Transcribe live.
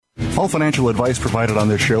All financial advice provided on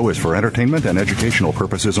this show is for entertainment and educational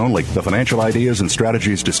purposes only. The financial ideas and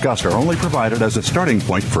strategies discussed are only provided as a starting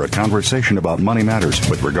point for a conversation about money matters.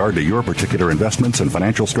 With regard to your particular investments and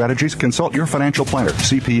financial strategies, consult your financial planner,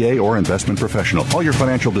 CPA, or investment professional. All your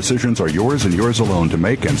financial decisions are yours and yours alone to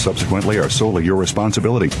make and subsequently are solely your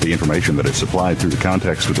responsibility. The information that is supplied through the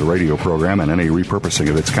context of the radio program and any repurposing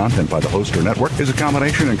of its content by the host or network is a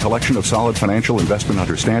combination and collection of solid financial investment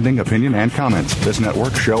understanding, opinion, and comments. This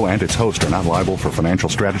network, show, and its host are not liable for financial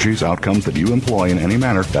strategies, outcomes that you employ in any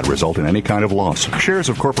manner that result in any kind of loss. Shares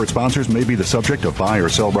of corporate sponsors may be the subject of buy or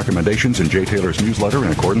sell recommendations in Jay Taylor's newsletter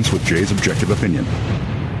in accordance with Jay's objective opinion.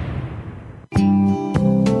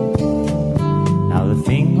 Now the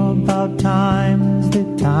thing about time is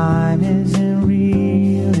that time isn't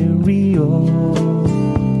really real.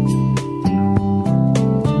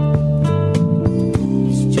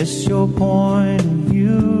 It's just your point of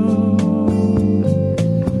view.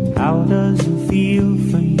 How does it feel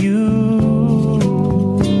for you?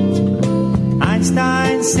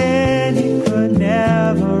 Einstein said he could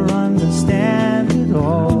never understand it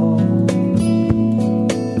all.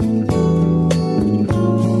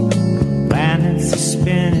 Planets are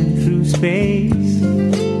spinning through space.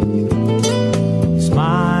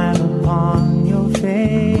 Smile upon your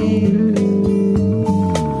face.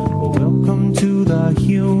 Welcome to the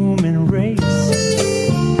human race.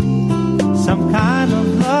 Some kind of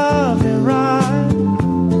love and ride.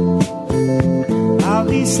 I'll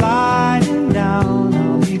be sliding down,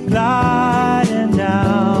 I'll be gliding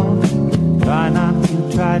down. Try not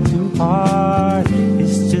to try too hard,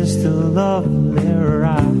 it's just a lovely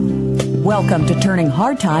ride. Welcome to Turning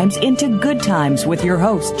Hard Times into Good Times with your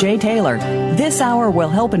host, Jay Taylor. This hour will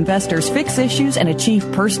help investors fix issues and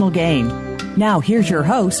achieve personal gain. Now, here's your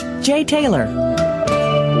host, Jay Taylor.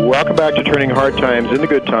 Welcome back to Turning Hard Times into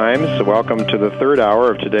Good Times. Welcome to the third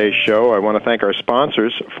hour of today's show. I want to thank our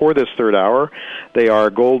sponsors for this third hour. They are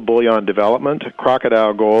Gold Bullion Development,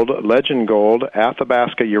 Crocodile Gold, Legend Gold,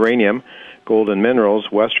 Athabasca Uranium, Golden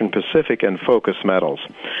Minerals, Western Pacific, and Focus Metals.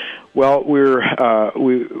 Well, we were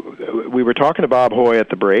talking to Bob Hoye at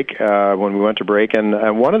the break when we went to break,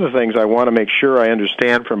 and one of the things I want to make sure I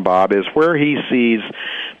understand from Bob is where he sees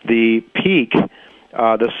the peak,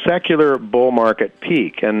 the secular bull market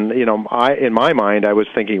peak. And, you know, in my mind, I was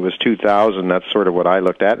thinking it was 2000. That's sort of what I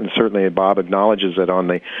looked at, and certainly Bob acknowledges that on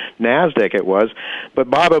the NASDAQ it was. But,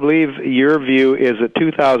 Bob, I believe your view is that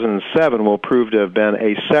 2007 will prove to have been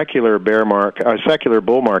a secular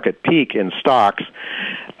bull market peak in stocks.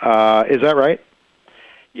 Is that right?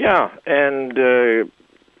 Yeah, and the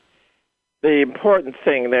important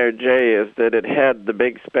thing there, Jay, is that it had the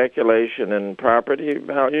big speculation in property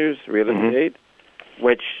values, real estate,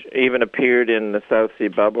 which even appeared in the South Sea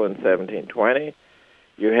Bubble in 1720.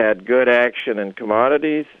 You had good action in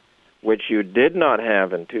commodities, which you did not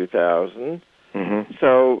have in 2000.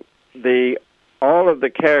 So all of the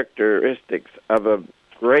characteristics of a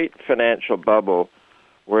great financial bubble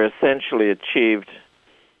were essentially achieved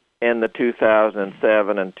in the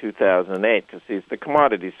 2007 and 2008, because the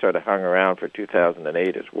commodities sort of hung around for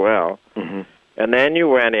 2008 as well. And then you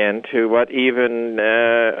went into what even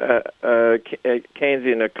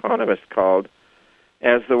Keynesian economists called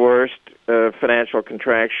as the worst financial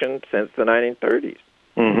contraction since the 1930s.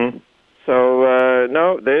 So, I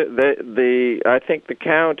think the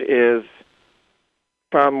count is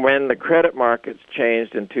from when the credit markets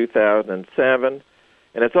changed in 2007.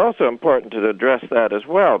 And it's also important to address that as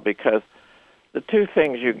well, because the two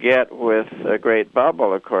things you get with a great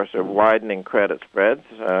bubble, of course, are widening credit spreads,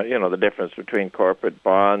 the difference between corporate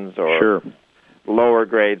bonds or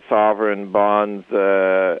lower-grade sovereign bonds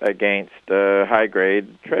against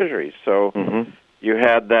high-grade treasuries. So you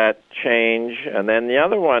had that change. And then the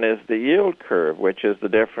other one is the yield curve, which is the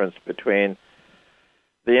difference between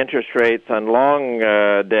the interest rates on long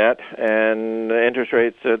debt and the interest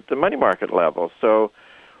rates at the money market level. So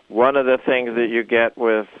one of the things that you get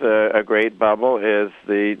with a great bubble is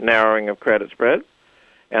the narrowing of credit spreads,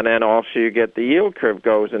 and then also you get the yield curve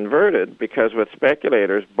goes inverted, because with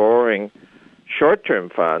speculators borrowing short-term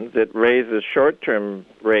funds, it raises short-term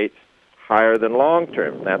rates higher than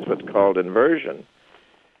long-term. That's what's called inversion.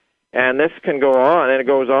 And this can go on, and it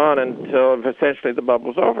goes on until essentially the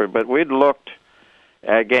bubble's over. But we'd looked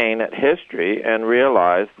again at history and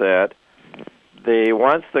realized that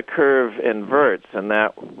once the curve inverts, and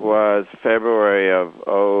that was February of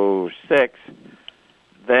 2006,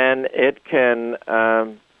 then it can,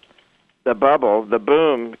 the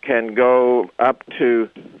boom can go up to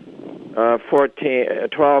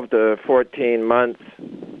 12 to 14 months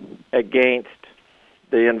against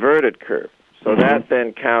the inverted curve. So that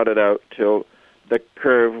then counted out till the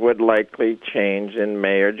curve would likely change in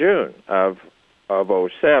May or June of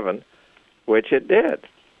 07, which it did.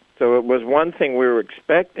 So it was one thing we were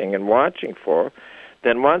expecting and watching for.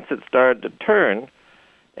 Then once it started to turn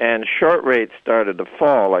and short rates started to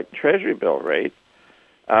fall, like Treasury bill rates,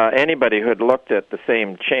 anybody who had looked at the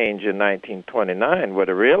same change in 1929 would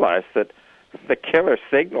have realized that the killer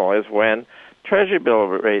signal is when Treasury bill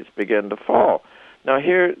rates begin to fall. Now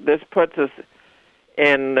here, this puts us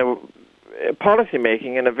in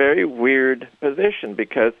policymaking in a very weird position,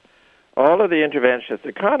 because all of the interventionist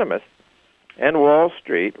economists and Wall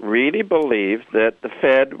Street really believed that the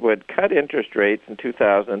Fed would cut interest rates in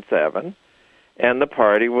 2007 and the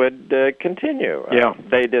party would continue. Yeah.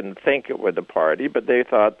 They didn't think it would, the party, but they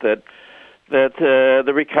thought that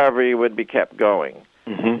the recovery would be kept going.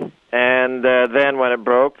 Mm-hmm. And then when it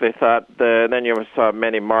broke, they thought, then you saw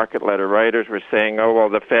many market letter writers were saying, oh, well,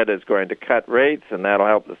 the Fed is going to cut rates and that'll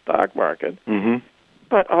help the stock market. Mm-hmm.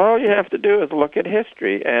 But all you have to do is look at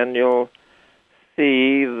history, and you'll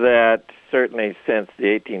see that certainly since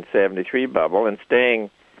the 1873 bubble, and staying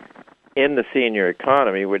in the senior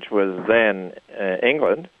economy, which was then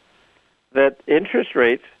England, that interest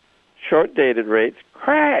rates, short-dated rates,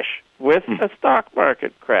 crash with a stock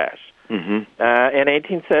market crash. Mm-hmm. In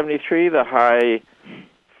 1873, the high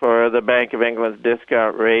for the Bank of England's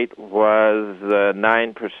discount rate was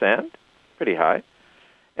 9%, pretty high,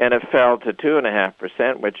 and it fell to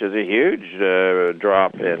 2.5%, which is a huge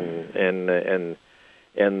drop in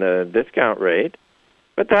the discount rate.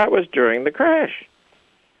 But that was during the crash.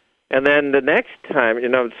 And then the next time,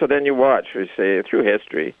 so then you watch, we say, through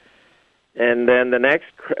history, and then the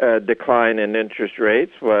next decline in interest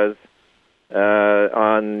rates was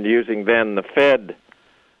on using then the Fed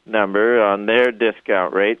number on their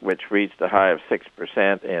discount rate, which reached a high of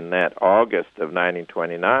 6% in that August of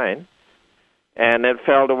 1929, and it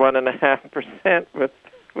fell to 1.5% with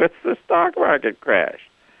the stock market crash.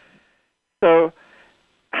 So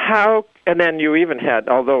how, and then you even had,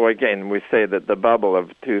 although again we say that the bubble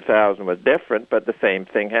of 2000 was different, but the same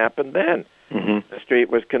thing happened then. Mm-hmm. The street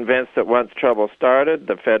was convinced that once trouble started,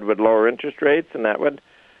 the Fed would lower interest rates and that would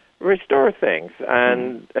restore things,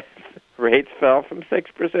 and rates fell from 6%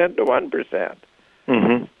 to 1%.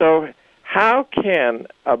 Mm-hmm. So how can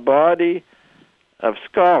a body of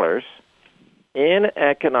scholars in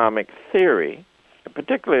economic theory,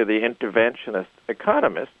 particularly the interventionist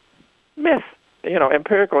economists, miss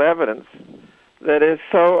empirical evidence that is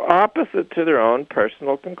so opposite to their own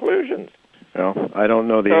personal conclusions? Well, I don't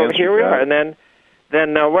know the answer. So here we are, and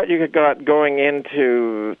then what you got going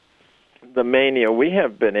into the mania we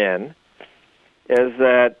have been in is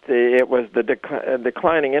that it was the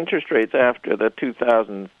declining interest rates after the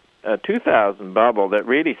 2000 bubble that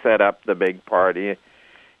really set up the big party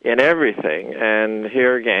in everything. And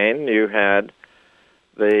here again, you had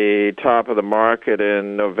the top of the market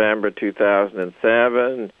in November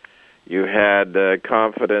 2007. You had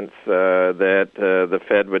confidence that the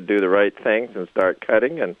Fed would do the right things and start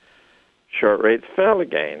cutting, and short rates fell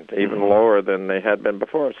again, even lower than they had been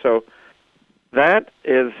before. So that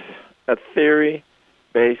is a theory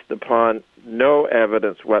based upon no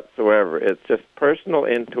evidence whatsoever. It's just personal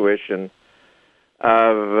intuition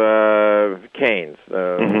of Keynes,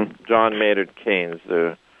 John Maynard Keynes,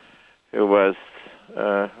 who was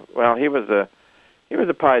he was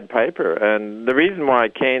a Pied Piper, and the reason why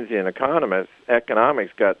Keynesian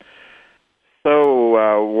economics got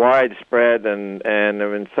so widespread and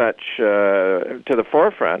in such to the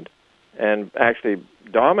forefront and actually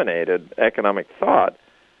dominated economic thought,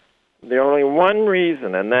 the only one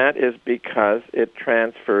reason, and that is because it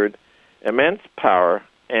transferred immense power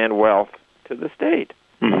and wealth to the state.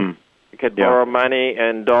 Mm-hmm. You could borrow money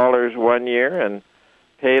in dollars 1 year and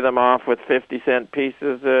pay them off with 50-cent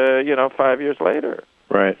pieces, 5 years later.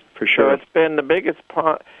 Right, for sure. So it's been the biggest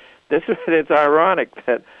it's ironic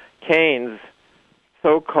that Keynes'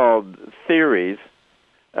 so-called theories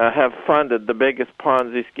have funded the biggest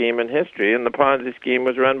Ponzi scheme in history, and the Ponzi scheme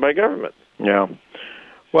was run by government. Yeah.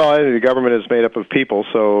 Well, the government is made up of people,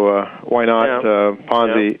 so why not a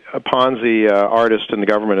Ponzi artist in the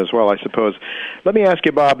government as well, I suppose. Let me ask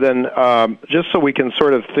you, Bob, then, just so we can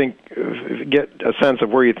sort of get a sense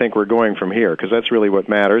of where you think we're going from here, because that's really what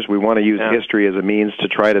matters. We want to use history as a means to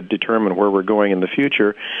try to determine where we're going in the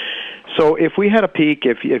future. So if we had a peak,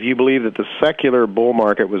 if you believe that the secular bull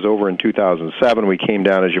market was over in 2007, we came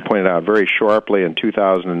down, as you pointed out, very sharply in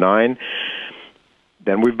 2009,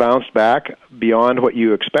 then we've bounced back beyond what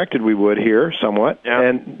you expected we would here somewhat,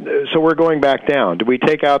 and so we're going back down. Did we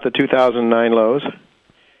take out the 2009 lows?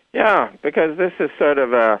 Yeah, because this is sort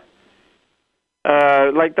of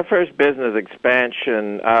Like the first business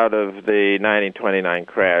expansion out of the 1929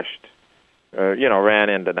 crashed, ran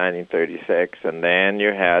into 1936, and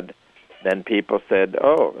then people said,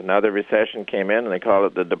 oh, another recession came in, and they call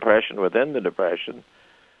it the Depression within the Depression.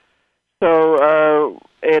 So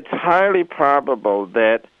it's highly probable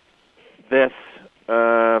that this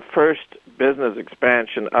first business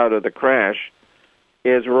expansion out of the crash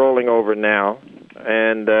is rolling over now,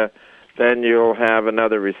 and then you'll have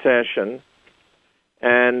another recession.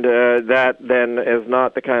 And that then is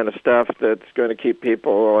not the kind of stuff that's going to keep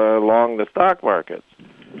people along the stock markets.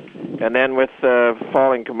 And then with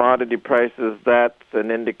falling commodity prices, that's an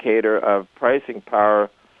indicator of pricing power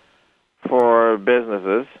for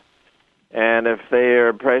businesses. And if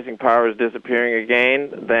their pricing power is disappearing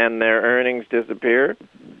again, then their earnings disappear.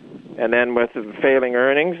 And then with failing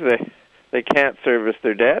earnings, they can't service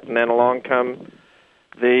their debt. And then along come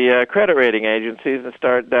the credit rating agencies and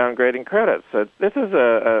start downgrading credit. So this is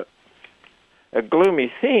a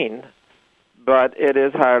gloomy scene, but it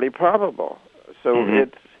is highly probable. So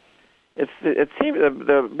it seems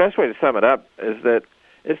the best way to sum it up is that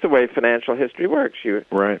it's the way financial history works. You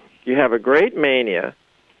have a great mania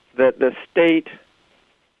that the state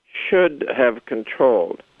should have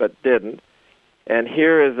controlled but didn't, and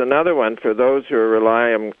here is another one for those who are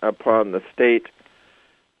relying upon the state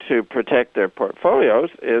to protect their portfolios,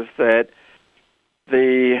 is that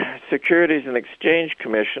the Securities and Exchange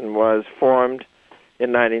Commission was formed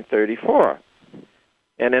in 1934.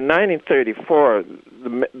 And in 1934,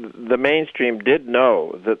 the mainstream did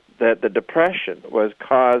know that the Depression was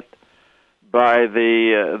caused by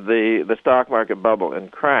the stock market bubble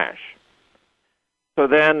and crash. So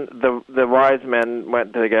then the wise men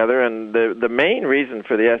went together, and the main reason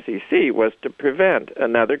for the SEC was to prevent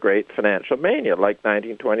another great financial mania like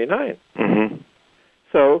 1929. Mm-hmm.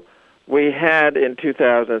 So we had in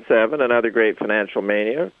 2007 another great financial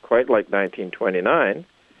mania, quite like 1929.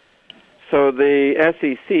 So the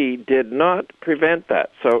SEC did not prevent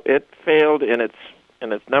that. So it failed in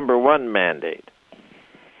its number one mandate.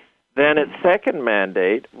 Then its second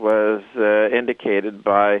mandate was indicated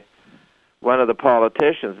by one of the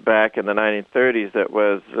politicians back in the 1930s that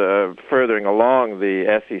was furthering along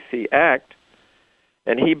the SEC Act,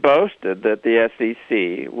 and he boasted that the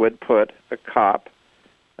SEC would put a cop,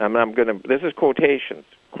 this is quotations,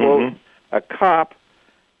 quote, a cop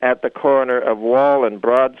at the corner of Wall and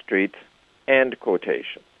Broad Streets, end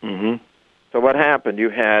quotation. Mm-hmm. So what happened? You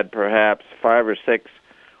had perhaps 5 or 6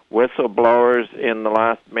 whistleblowers in the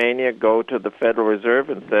last mania go to the Federal Reserve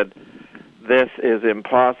and said, this is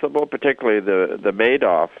impossible, particularly the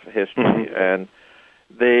Madoff history, and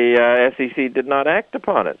the SEC did not act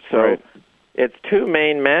upon it. So its two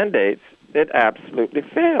main mandates, it absolutely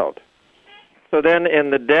failed. So then in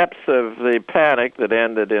the depths of the panic that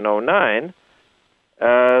ended in 2009,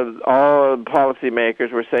 all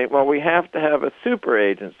policymakers were saying, well, we have to have a super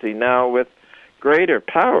agency now with greater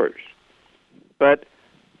powers. But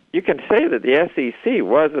you can say that the SEC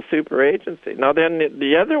was a super agency. Now then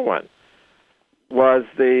the other one was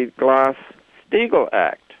the Glass-Steagall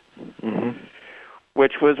Act,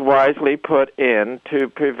 which was wisely put in to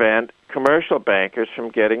prevent commercial bankers from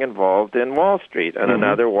getting involved in Wall Street and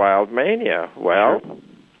another wild mania. Well,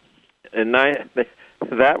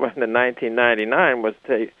 that one in 1999 was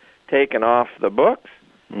taken off the books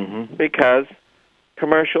because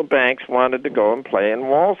commercial banks wanted to go and play in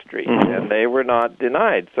Wall Street, and they were not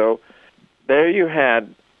denied. So there you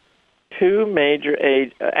had two major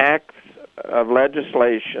acts of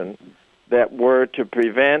legislation that were to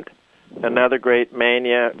prevent another great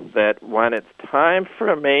mania, that when it's time for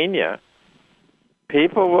a mania,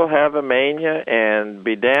 people will have a mania, and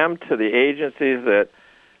be damned to the agencies that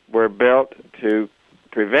were built to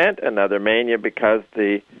prevent another mania, because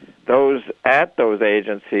those at those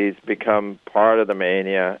agencies become part of the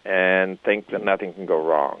mania and think that nothing can go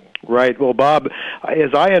wrong. Right. Well, Bob,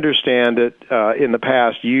 as I understand it, in the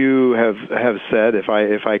past, you have said, if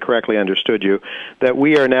I correctly understood you, that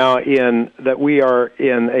we are now in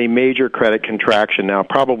a major credit contraction now.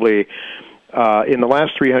 Probably in the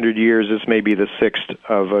last 300 years, this may be the sixth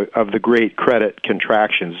of the great credit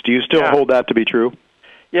contractions. Do you still hold that to be true?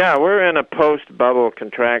 Yeah, we're in a post-bubble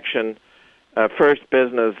contraction. First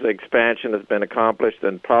business expansion has been accomplished,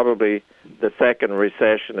 and probably the second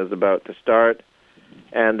recession is about to start.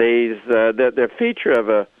 And the feature of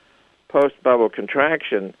a post-bubble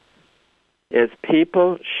contraction is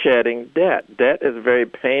people shedding debt. Debt is very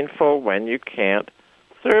painful when you can't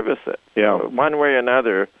service it. Yeah. One way or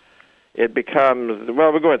another, it becomes,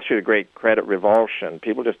 well, we're going through the great credit revulsion.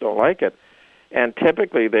 People just don't like it. And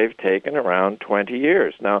typically they've taken around 20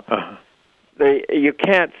 years. Now, you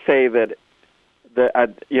can't say that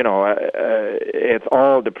it's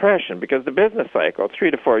all depression because the business cycle,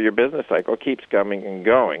 3 to 4 year business cycle, keeps coming and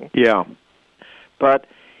going. Yeah. But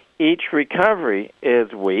each recovery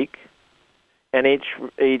is weak, and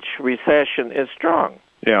each recession is strong.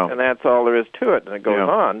 Yeah. And that's all there is to it, and it goes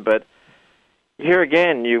on. But here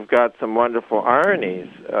again, you've got some wonderful ironies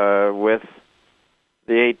with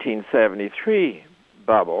the 1873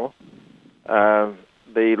 bubble.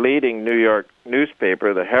 The leading New York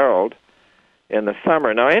newspaper, the Herald, in the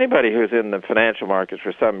summer. Now, anybody who's in the financial markets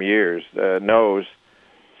for some years knows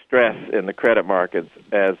stress in the credit markets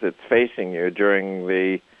as it's facing you during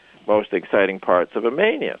the most exciting parts of a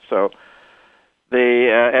mania. So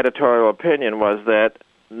the editorial opinion was that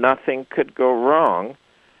nothing could go wrong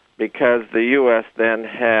because the U.S. then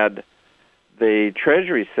had the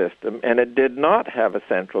Treasury system, and it did not have a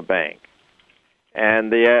central bank.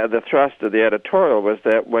 And the thrust of the editorial was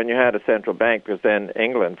that when you had a central bank, because then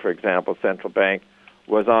England, for example, central bank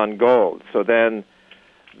was on gold. So then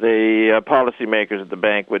the policymakers at the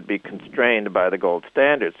bank would be constrained by the gold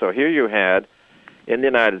standard. So here you had, in the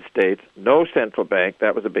United States, no central bank.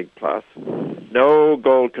 That was a big plus. No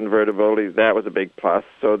gold convertibility. That was a big plus.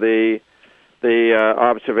 So the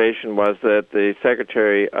observation was that the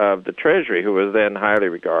Secretary of the Treasury, who was then highly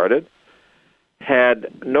regarded,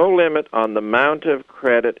 had no limit on the amount of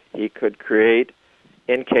credit he could create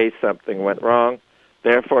in case something went wrong.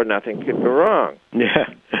 Therefore, nothing could go wrong.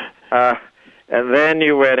 Yeah. And then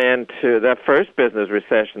you went into that first business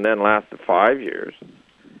recession, then lasted 5 years,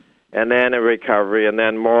 and then a recovery, and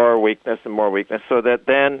then more weakness and more weakness. So that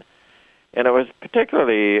then, and it was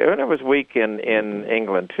particularly, and it was weak in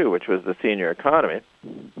England too, which was the senior economy.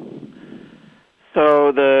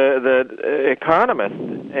 So the economists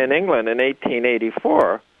in England in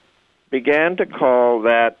 1884 began to call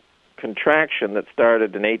that contraction that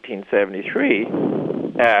started in 1873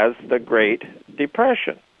 as the Great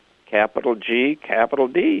Depression, capital G, capital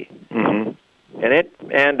D. Mm-hmm. And it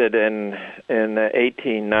ended in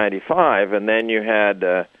 1895, and then you had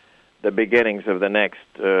the beginnings of the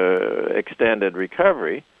next extended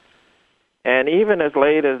recovery. And even as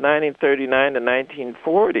late as 1939 to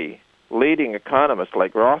 1940, leading economists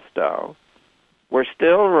like Rothschild were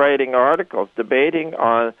still writing articles debating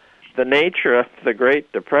on the nature of the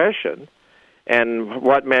Great Depression and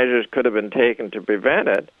what measures could have been taken to prevent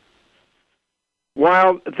it,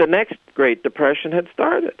 while the next Great Depression had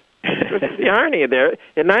started. This is the irony there.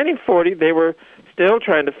 In 1940, they were still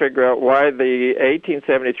trying to figure out why the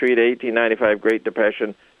 1873 to 1895 Great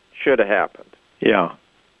Depression should have happened. Yeah.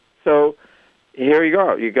 So here you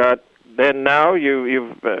go. You got then now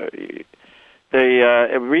you've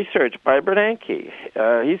the research by Bernanke.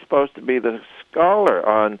 He's supposed to be the scholar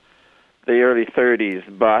on the early 30s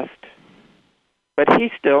bust, but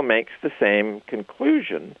he still makes the same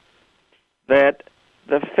conclusion that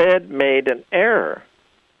the Fed made an error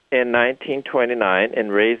in 1929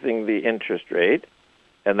 in raising the interest rate,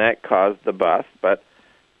 and that caused the bust. But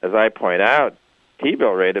as I point out,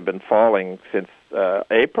 T-bill rate had been falling since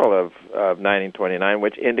April of 1929,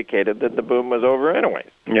 which indicated that the boom was over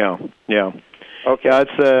anyways. Yeah, yeah. Okay.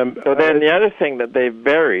 So then the other thing that they've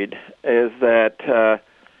buried is that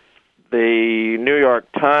the New York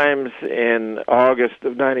Times in August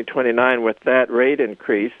of 1929, with that rate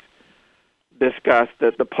increase, discussed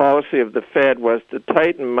that the policy of the Fed was to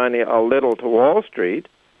tighten money a little to Wall Street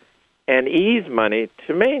and ease money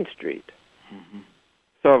to Main Street. Mm-hmm.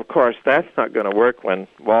 So, of course, that's not going to work when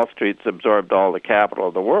Wall Street's absorbed all the capital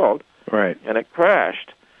of the world. Right. And it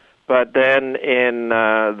crashed. But then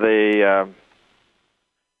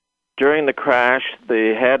during the crash,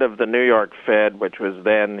 the head of the New York Fed, which was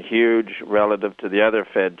then huge relative to the other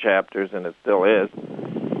Fed chapters, and it still is,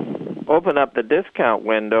 opened up the discount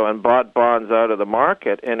window and bought bonds out of the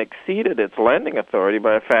market and exceeded its lending authority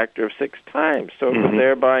by a factor of 6 times. So it was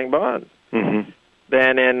there buying bonds. Mm-hmm.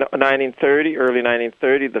 Then in 1930, early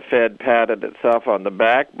 1930, the Fed patted itself on the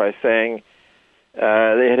back by saying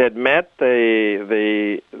it had met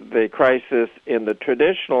the crisis in the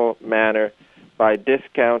traditional manner by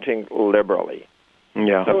discounting liberally.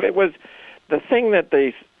 Yeah. So it was the thing that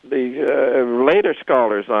the later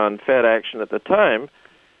scholars on Fed action at the time,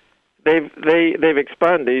 they've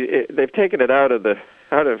expunged, they've taken it out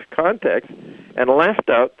of context and left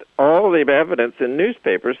out all the evidence in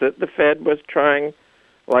newspapers that the Fed was trying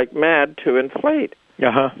like mad to inflate.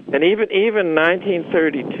 Uh-huh. And even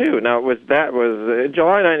 1932. Now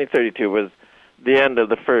July 1932 was the end of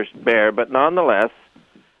the first bear, but nonetheless,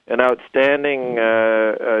 an outstanding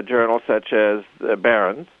journal such as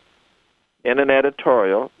Barron's, in an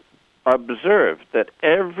editorial, observed that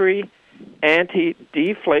every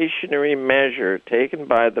anti-deflationary measure taken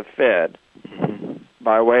by the Fed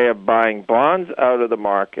by way of buying bonds out of the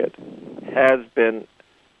market has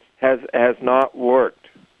not worked.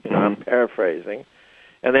 I'm paraphrasing.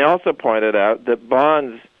 And they also pointed out that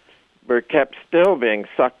bonds were kept still being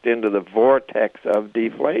sucked into the vortex of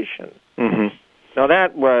deflation. Now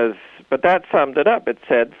that summed it up. It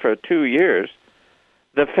said for 2 years,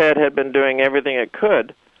 the Fed had been doing everything it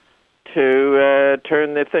could to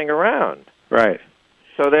turn the thing around. Right.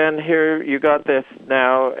 So then here you got this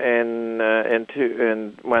now, and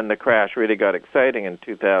when the crash really got exciting in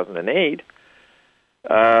 2008,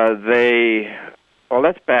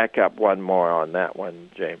 let's back up one more on that one,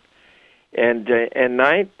 James. And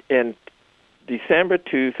in December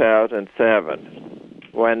 2007,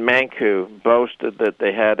 when Mankiw boasted that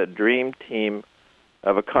they had a dream team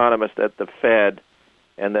of economists at the Fed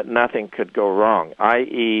and that nothing could go wrong,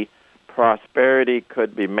 i.e., prosperity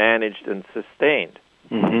could be managed and sustained.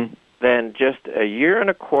 Then just a year and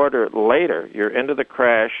a quarter later, you're into the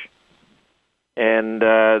crash, and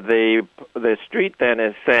the street then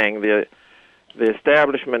is saying, the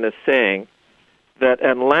establishment is saying that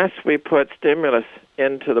unless we put stimulus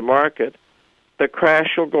into the market, the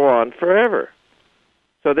crash will go on forever.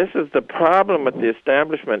 So this is the problem with the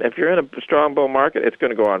establishment. If you're in a strong bull market, it's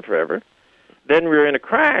going to go on forever. Then we're in a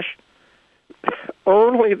crash.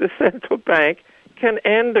 Only the central bank can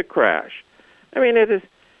end a crash. I mean, the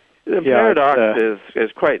paradox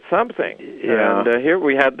is quite something. Yeah. And here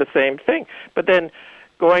we had the same thing. But then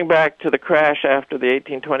going back to the crash after the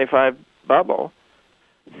 1825 bubble,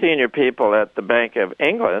 senior people at the Bank of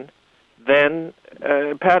England then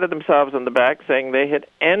patted themselves on the back saying they had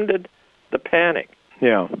ended the panic.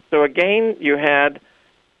 Yeah. So again, you had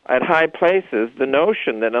at high places the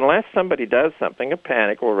notion that unless somebody does something, a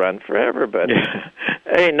panic will run forever. But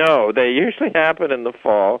hey, no, they usually happen in the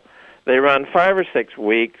fall. They run 5 or 6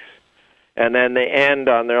 weeks, and then they end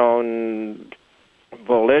on their own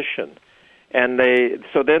volition. And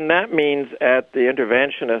so then that means at the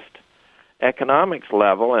interventionist economics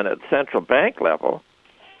level and at central bank level,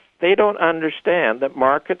 they don't understand that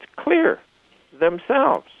markets clear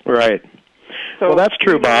themselves. Right. So well, that's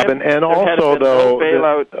true, Bob, and also though,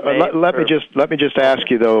 let me just ask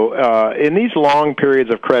you though, in these long periods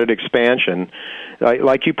of credit expansion,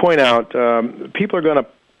 like you point out, people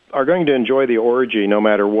are going to enjoy the orgy no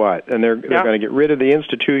matter what, and they're going to get rid of the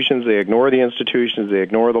institutions. They ignore the institutions. They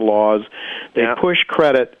ignore the laws. They push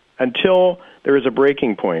credit until there is a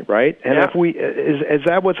breaking point, right? And if is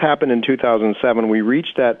that what's happened in 2007? We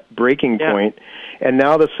reached that breaking point, and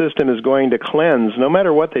now the system is going to cleanse. No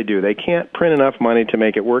matter what they do, they can't print enough money to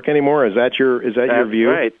make it work anymore. Is that your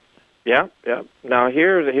view? Right. Yeah. Now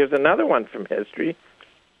here's another one from history.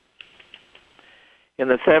 In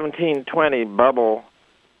the 1720 bubble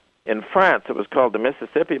in France, it was called the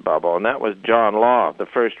Mississippi bubble, and that was John Law, the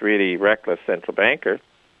first really reckless central banker.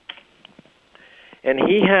 And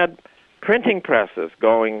he had printing presses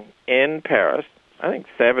going in Paris, I think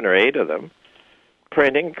 7 or 8 of them,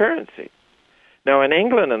 printing currency. Now, in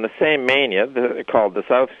England, in the same mania, called the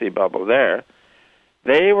South Sea bubble there,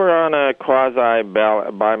 they were on a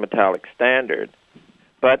quasi-bimetallic standard,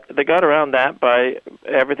 but they got around that by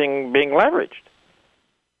everything being leveraged.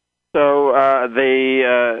 So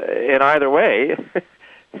in either way,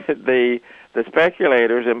 the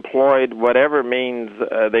speculators employed whatever means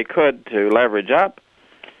they could to leverage up,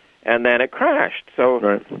 and then it crashed.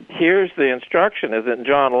 So here's the instruction, is in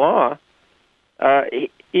John Law,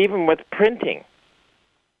 even with printing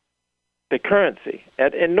the currency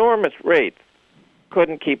at enormous rates,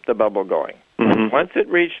 couldn't keep the bubble going. Once it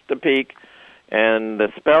reached the peak and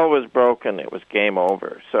the spell was broken, it was game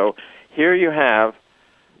over. So here you have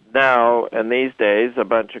now, in these days, a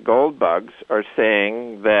bunch of gold bugs are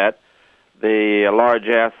saying that the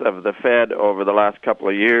largesse of the Fed over the last couple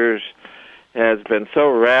of years has been so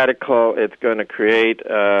radical, it's going to create,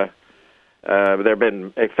 they've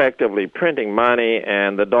been effectively printing money,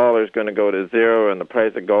 and the dollar's going to go to zero, and the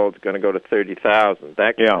price of gold's going to go to 30,000.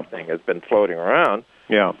 That kind of thing has been floating around.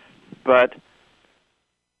 Yeah. But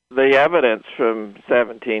the evidence from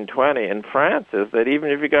 1720 in France is that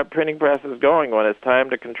even if you got printing presses going, when it's time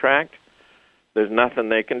to contract, there's nothing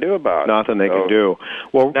they can do about it. Nothing they can do.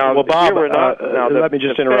 Well, Bob, let me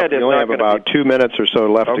just interrupt. We only have about 2 minutes or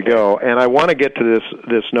so left to go, and I want to get to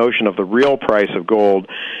this notion of the real price of gold.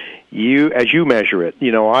 As you measure it,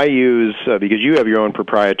 I use, because you have your own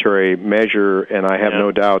proprietary measure, and I have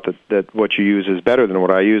no doubt that what you use is better than what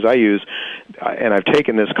I use. And I've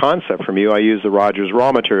taken this concept from you, I use the Rogers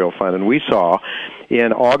Raw Material Fund, and we saw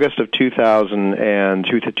in August of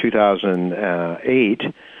 2008,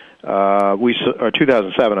 or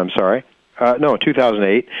 2007, I'm sorry,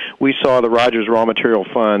 2008, we saw the Rogers Raw Material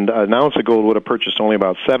Fund an ounce of gold would have purchased only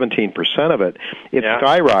about 17% of it. It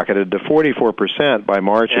skyrocketed to 44% by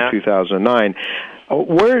March of 2009.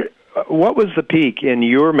 What was the peak in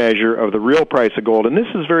your measure of the real price of gold? And this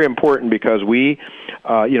is very important because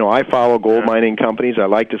I follow gold mining companies. I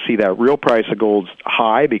like to see that real price of gold's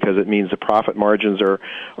high because it means the profit margins are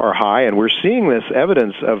high, and we're seeing this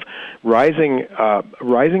evidence of rising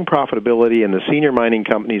profitability in the senior mining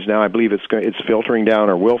companies now. I believe it's filtering down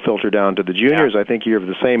or will filter down to the juniors. I think you're of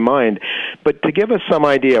the same mind. But to give us some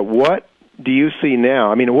idea, what do you see now?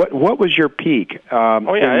 I mean, what was your peak in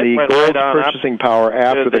the gold purchasing power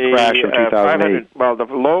after the crash of 2008? Well, the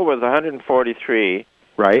low was 143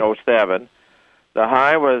 right. in 07. The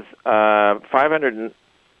high was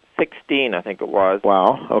 516, I think it was.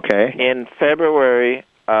 Wow, okay. In February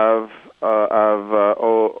of 09.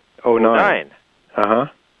 Uh-huh.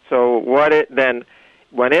 So when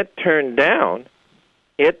it turned down,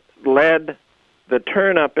 it led the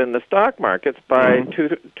turn up in the stock markets by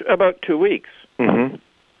about 2 weeks. Mm-hmm.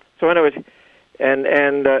 So anyways,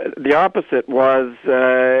 and the opposite was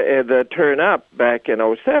the turn up back in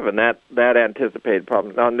 07. That anticipated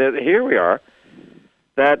problem. Now here we are.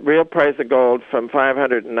 That real price of gold from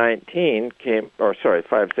 516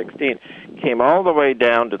 came all the way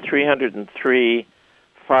down to 303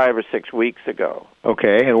 5 or 6 weeks ago.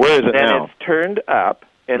 Okay, and where is it now? And it's turned up,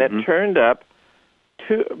 and it turned up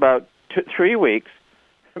to about 3 weeks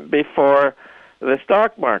before the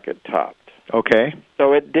stock market topped. Okay.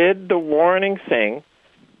 So it did the warning thing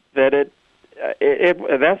that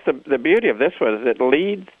that's the beauty of this one, is it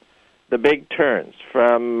leads the big turns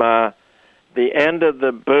from the end of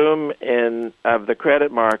the boom of the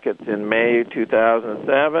credit markets in May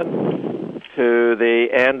 2007 to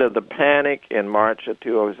the end of the panic in March of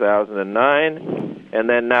 2009, and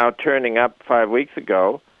then now turning up 5 weeks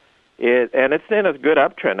ago. And it's in a good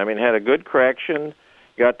uptrend. I mean, it had a good correction,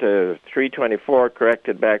 got to 324,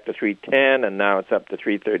 corrected back to 310, and now it's up to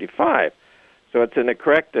 335. So it's in a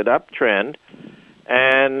corrected uptrend,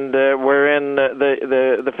 and we're in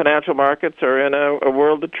the financial markets are in a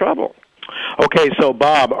world of trouble. Okay, so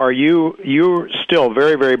Bob, you're still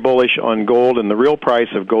very, very bullish on gold and the real price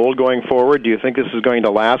of gold going forward? Do you think this is going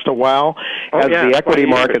to last a while as the equity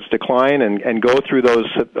markets decline and go through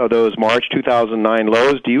those March 2009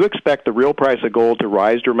 lows? Do you expect the real price of gold to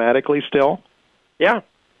rise dramatically still? Yeah.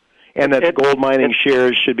 And that gold mining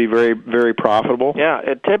shares should be very, very profitable?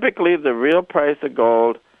 Yeah, typically the real price of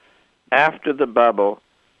gold after the bubble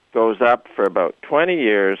goes up for about 20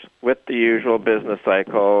 years with the usual business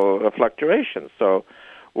cycle fluctuations. So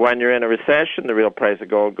when you're in a recession, the real price of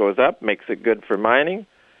gold goes up, makes it good for mining.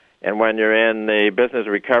 And when you're in the business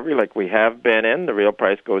recovery, like we have been in, the real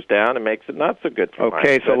price goes down and makes it not so good for mining.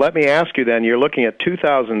 Okay, so let me ask you then, you're looking at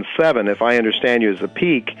 2007, if I understand you, as a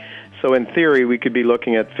peak. So in theory, we could be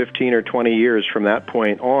looking at 15 or 20 years from that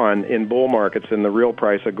point on in bull markets in the real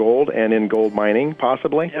price of gold and in gold mining,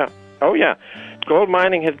 possibly? Yeah. Oh, yeah. Gold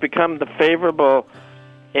mining has become the favorable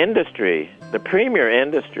industry, the premier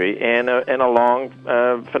industry in a long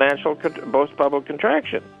financial post-bubble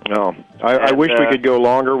contraction. Oh, I wish we could go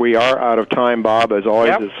longer. We are out of time, Bob. As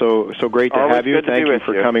always, it's so great to have you. Thank you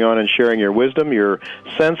for coming on and sharing your wisdom, your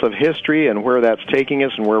sense of history and where that's taking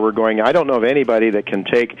us and where we're going. I don't know of anybody that can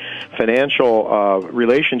take financial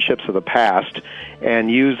relationships of the past and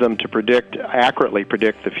use them to accurately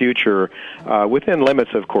predict the future within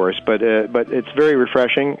limits, of course. But it's very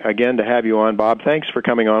refreshing, again, to have you on, Bob. Thanks for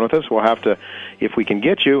coming on with us. We'll have to, if we can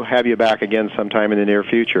get you, have you back again sometime in the near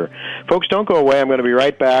future. Folks, don't go away. I'm going to be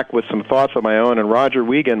right back with some thoughts of my own, and Roger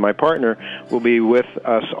Wiegand, my partner, will be with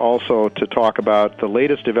us also to talk about the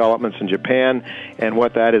latest developments in Japan and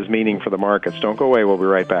what that is meaning for the markets. Don't go away. We'll be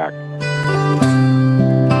right back.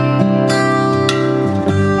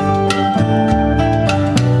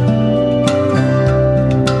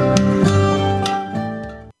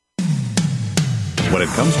 When it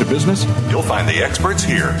comes to business, you'll find the experts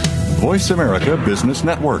here. Voice America Business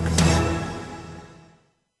Network.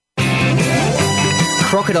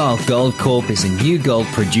 Crocodile Gold Corp is a new gold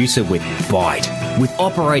producer with bite. With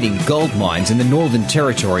operating gold mines in the Northern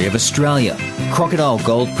Territory of Australia, Crocodile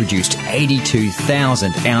Gold produced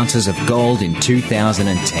 82,000 ounces of gold in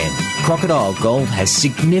 2010. Crocodile Gold has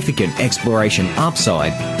significant exploration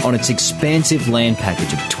upside on its expansive land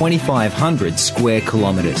package of 2,500 square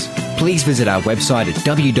kilometres. Please visit our website at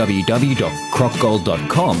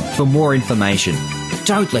www.crocgold.com for more information.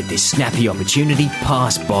 Don't let this snappy opportunity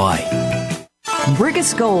pass by.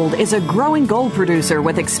 Brigus Gold is a growing gold producer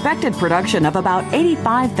with expected production of about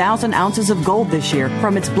 85,000 ounces of gold this year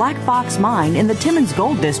from its Black Fox mine in the Timmins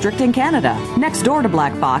Gold District in Canada. Next door to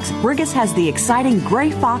Black Fox, Brigus has the exciting Grey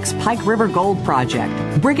Fox Pike River Gold Project.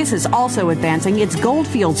 Brigus is also advancing its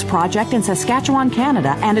Goldfields project in Saskatchewan,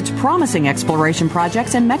 Canada, and its promising exploration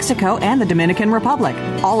projects in Mexico and the Dominican Republic.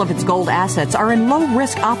 All of its gold assets are in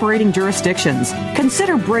low-risk operating jurisdictions.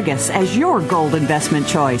 Consider Brigus as your gold investment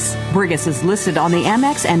choice. Brigus is listed on the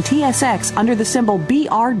Amex and TSX under the symbol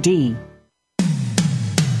BRD.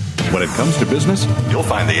 When it comes to business, you'll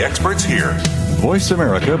find the experts here. Voice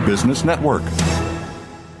America Business Network.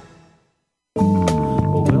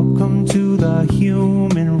 Welcome to the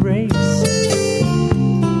human race.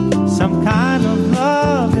 Some kind of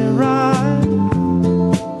lovely ride.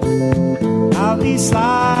 I'll be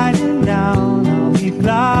sliding down, I'll be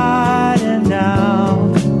gliding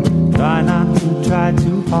down. Try not to try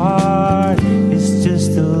too hard. It's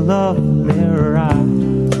just a lovely ride.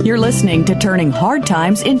 You're listening to Turning Hard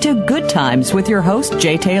Times into Good Times with your host,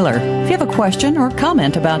 Jay Taylor. If you have a question or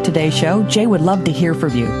comment about today's show, Jay would love to hear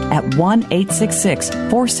from you at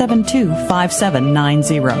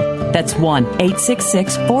 1-866-472-5790. That's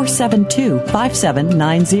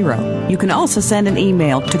 1-866-472-5790. You can also send an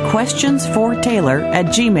email to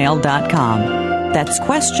questionsfortaylor@gmail.com. That's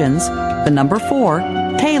questions, the number 4,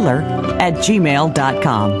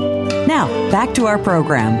 Taylor@gmail.com. Now, back to our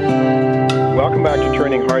program. Welcome back to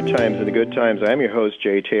Turning Hard Times into Good Times. I'm your host,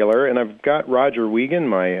 Jay Taylor, and I've got Roger Wiegand,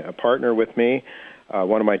 my partner, with me,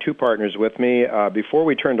 one of my two partners with me. Before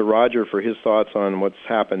we turn to Roger for his thoughts on what's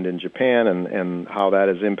happened in Japan and how that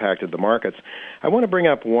has impacted the markets, I want to bring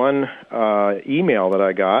up one email that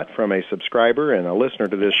I got from a subscriber and a listener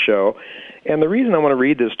to this show. And the reason I want to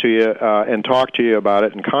read this to you and talk to you about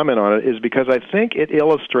it and comment on it is because I think it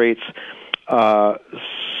illustrates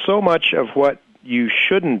so much of what you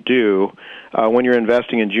shouldn't do when you're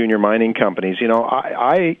investing in junior mining companies. You know,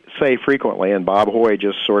 I say frequently, and Bob Hoy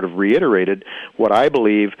just sort of reiterated what I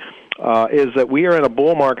believe, is that we are in a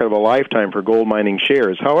bull market of a lifetime for gold mining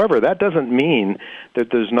shares. However, that doesn't mean that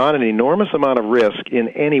there's not an enormous amount of risk in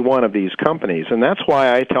any one of these companies. And that's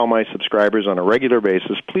why I tell my subscribers on a regular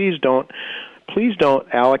basis, please don't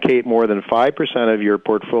allocate more than 5% of your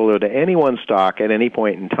portfolio to any one stock at any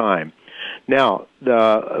point in time. Now,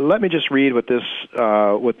 let me just read what this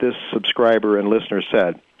subscriber and listener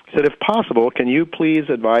said. He said, if possible, can you please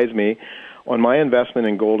advise me on my investment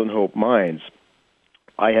in Golden Hope Mines?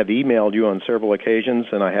 I have emailed you on several occasions,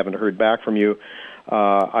 and I haven't heard back from you.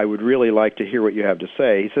 I would really like to hear what you have to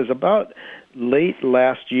say. He says, about late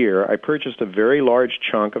last year, I purchased a very large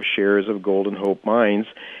chunk of shares of Golden Hope Mines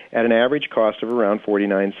at an average cost of around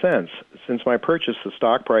 49 cents. Since my purchase, the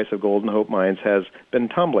stock price of Golden Hope Mines has been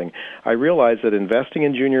tumbling. I realize that investing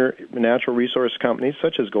in junior natural resource companies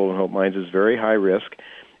such as Golden Hope Mines is very high risk,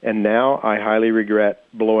 and now I highly regret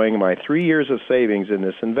blowing my 3 years of savings in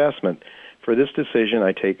this investment. For this decision,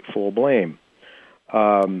 I take full blame.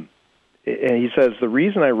 And he says, the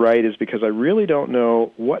reason I write is because I really don't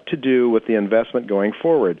know what to do with the investment going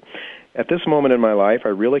forward. At this moment in my life, I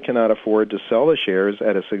really cannot afford to sell the shares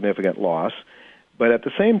at a significant loss. But at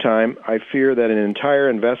the same time, I fear that an entire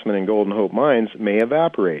investment in Golden Hope Mines may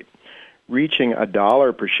evaporate. Reaching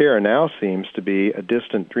 $1 per share now seems to be a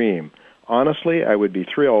distant dream. Honestly, I would be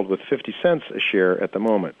thrilled with 50 cents a share at the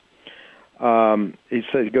moment. He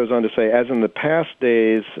goes on to say, as in the past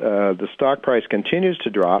days, the stock price continues to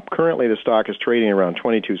drop. Currently, the stock is trading around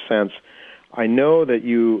 22 cents. I know that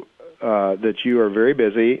you are very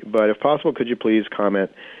busy, but if possible, could you please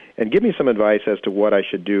comment and give me some advice as to what I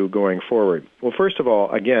should do going forward? Well, first of all,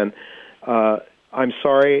 again, I'm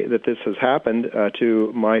sorry that this has happened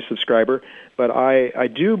to my subscriber, but I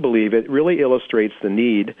do believe it really illustrates the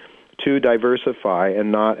need to diversify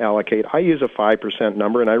and not allocate. I use a 5%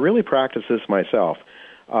 number, and I really practice this myself.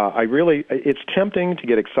 It's tempting to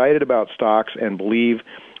get excited about stocks and believe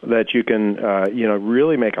that you can,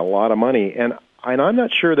 really make a lot of money. And I'm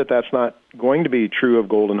not sure that that's not going to be true of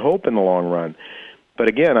Golden Hope in the long run. But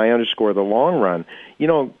again, I underscore the long run. You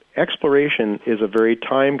know, exploration is a very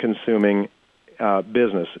time-consuming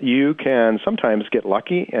business. You can sometimes get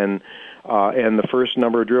lucky, and the first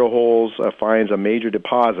number of drill holes finds a major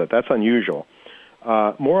deposit. That's unusual.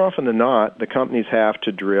 More often than not, the companies have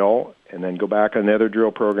to drill and then go back on another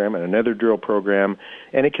drill program and another drill program,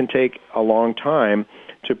 and it can take a long time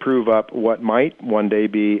to prove up what might one day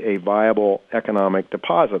be a viable economic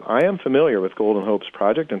deposit. I am familiar with Golden Hope's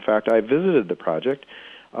project. In fact, I visited the project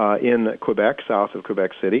in Quebec, south of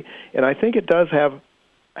Quebec City, and I think it does have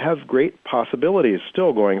great possibilities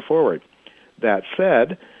still going forward. That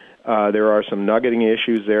said, There are some nuggeting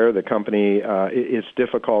issues there. The company, it's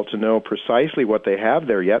difficult to know precisely what they have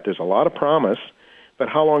there yet. There's a lot of promise, but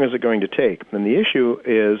how long is it going to take? And the issue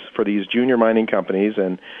is for these junior mining companies,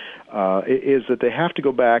 and is that they have to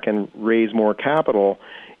go back and raise more capital,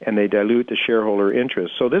 and they dilute the shareholder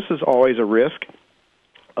interest. So this is always a risk.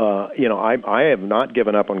 I have not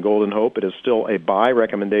given up on Golden Hope. It is still a buy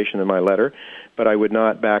recommendation in my letter, but I would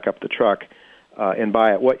not back up the truck and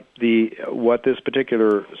buy it. What this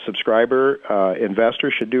particular subscriber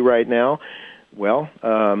investor should do right now? Well,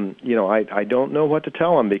 I don't know what to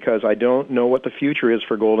tell them because I don't know what the future is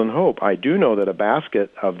for Golden Hope. I do know that a basket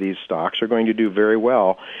of these stocks are going to do very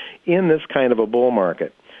well in this kind of a bull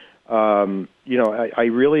market. I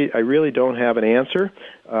really don't have an answer.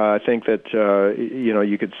 I think that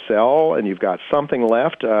you could sell and you've got something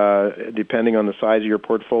left, depending on the size of your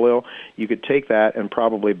portfolio. You could take that and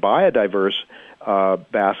probably buy a diverse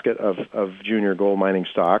basket of junior gold mining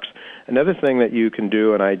stocks. Another thing that you can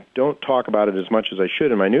do, and I don't talk about it as much as I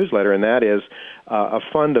should in my newsletter, and that is a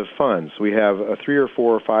fund of funds. We have 3 or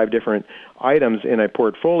 4 or 5 different items in a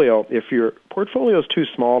portfolio. If your portfolio is too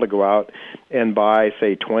small to go out and buy,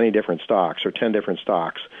 say, 20 different stocks or 10 different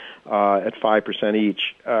stocks at 5% each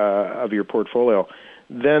of your portfolio,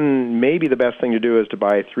 then maybe the best thing to do is to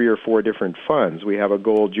buy 3 or 4 different funds. We have a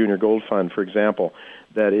junior gold fund, for example,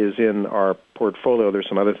 that is in our portfolio. There's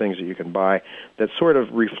some other things that you can buy that sort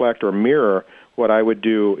of reflect or mirror what I would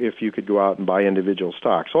do if you could go out and buy individual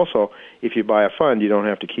stocks. Also, if you buy a fund, you don't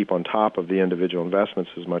have to keep on top of the individual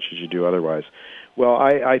investments as much as you do otherwise. Well,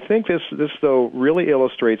 I think this though really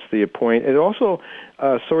illustrates the point. It also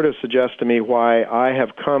sort of suggests to me why I have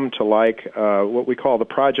come to like what we call the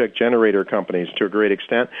project generator companies to a great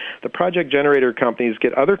extent. The project generator companies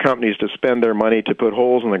get other companies to spend their money to put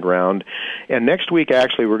holes in the ground. And next week,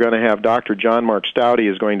 actually, we're going to have Dr. John Mark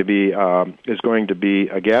Stouty is going to be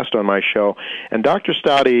a guest on my show. And Dr.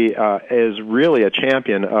 Stouty is really a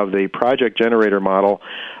champion of the project generator model.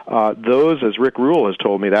 Those, as Rick Rule has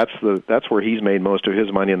told me, that's where he's made most of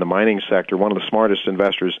his money in the mining sector. One of the smartest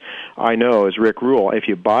investors I know is Rick Rule. If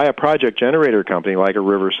you buy a project generator company like a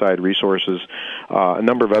Riverside Resources, a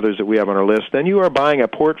number of others that we have on our list, then you are buying a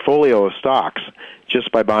portfolio of stocks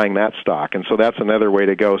just by buying that stock. And so that's another way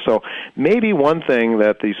to go. So maybe one thing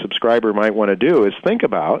that the subscriber might want to do is think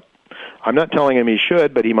about, I'm not telling him he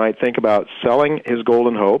should, but he might think about selling his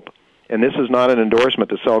Golden Hope. And this is not an endorsement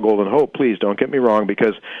to sell Golden Hope. Please don't get me wrong,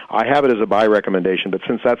 because I have it as a buy recommendation. But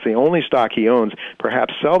since that's the only stock he owns,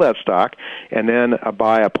 perhaps sell that stock and then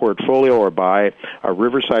buy a portfolio or buy a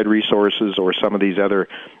Riverside Resources or some of these other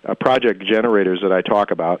project generators that I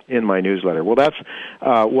talk about in my newsletter. Well, that's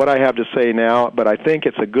what I have to say now, but I think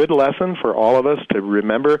it's a good lesson for all of us to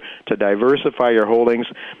remember to diversify your holdings.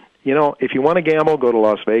 You know, if you want to gamble, go to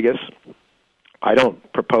Las Vegas. I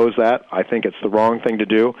don't propose that. I think it's the wrong thing to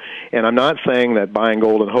do. And I'm not saying that buying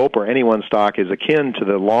Golden Hope or any one stock is akin to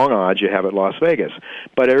the long odds you have at Las Vegas.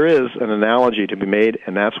 But there is an analogy to be made,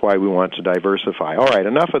 and that's why we want to diversify. All right,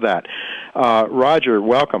 enough of that. Roger,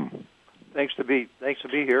 welcome. Thanks to be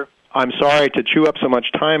here. I'm sorry to chew up so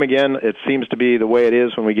much time again. It seems to be the way it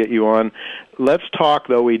is when we get you on. Let's talk,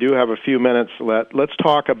 though. We do have a few minutes. Let's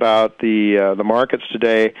talk about the markets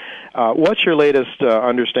today. What's your latest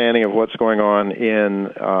understanding of what's going on in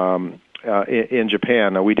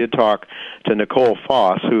Japan? Now, we did talk to Nicole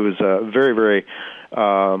Foss, who is very,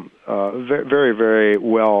 very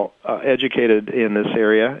well educated in this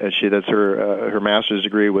area, and that's her master's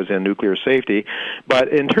degree was in nuclear safety. But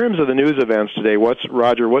in terms of the news events today, what's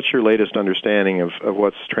your latest understanding of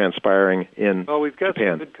what's transpiring in Japan? Well, we've got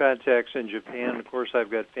some good contacts in Japan. Of course,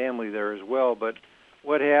 I've got family there as well. But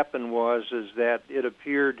what happened is that it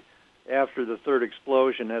appeared after the third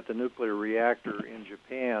explosion at the nuclear reactor in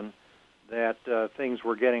Japan that things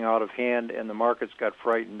were getting out of hand and the markets got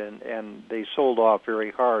frightened and they sold off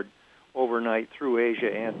very hard overnight through Asia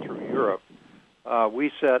and through Europe.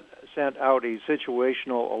 We sent out a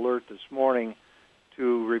situational alert this morning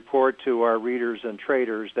to report to our readers and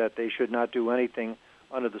traders that they should not do anything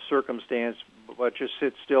under the circumstance but just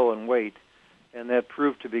sit still and wait. And that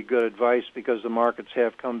proved to be good advice because the markets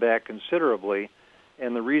have come back considerably.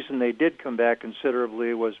 And the reason they did come back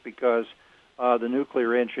considerably was because the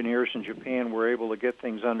nuclear engineers in Japan were able to get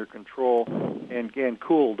things under control and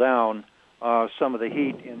cool down some of the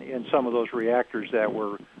heat in some of those reactors that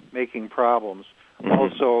were making problems. Mm-hmm.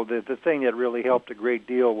 Also, the thing that really helped a great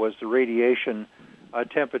deal was the radiation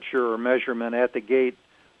temperature or measurement at the gate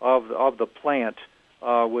of the plant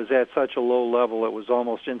was at such a low level it was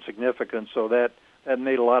almost insignificant, so that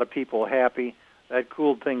made a lot of people happy. That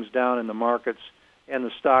cooled things down in the markets, and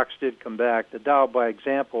the stocks did come back. The Dow, by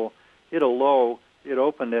example, hit a low It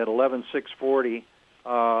opened at 11,640.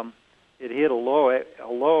 It hit a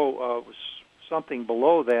low was something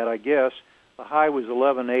below that, I guess. The high was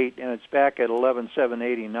 11.8, and it's back at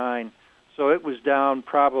 11,789. So it was down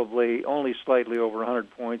probably only slightly over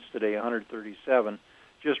 100 points today, 137.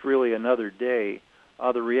 Just really another day.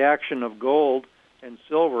 The reaction of gold and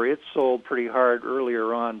silver, it sold pretty hard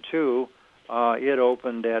earlier on too. It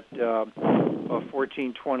opened at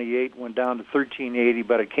 1428, went down to 1380,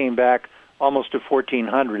 but it came back almost to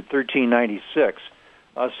 1400, 1396.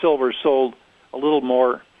 Silver sold a little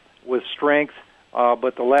more with strength,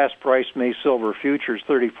 but the last price May silver futures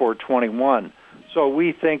 34.21. So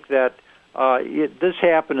we think that this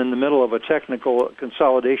happened in the middle of a technical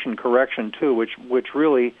consolidation correction too, which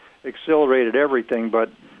really accelerated everything.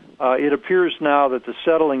 But it appears now that the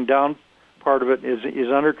settling down part of it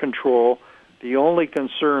is under control. The only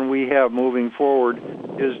concern we have moving forward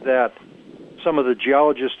is that some of the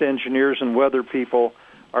geologists, engineers, and weather people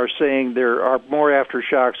are saying there are more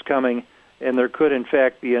aftershocks coming, and there could, in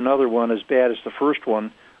fact, be another one as bad as the first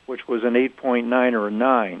one, which was an 8.9 or a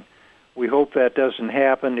 9. We hope that doesn't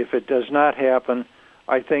happen. If it does not happen,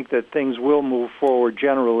 I think that things will move forward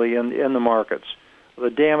generally in the markets.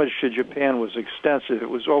 The damage to Japan was extensive. It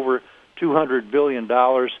was over $200 billion.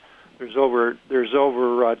 There's over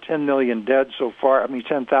 10 million dead so far.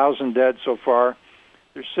 10,000 dead so far.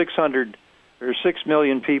 There's 6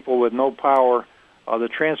 million people with no power. The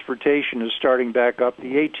transportation is starting back up.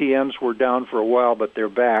 The ATMs were down for a while, but they're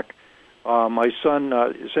back. My son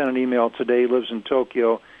sent an email today. He lives in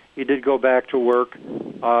Tokyo. He did go back to work.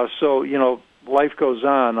 So, life goes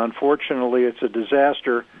on. Unfortunately, it's a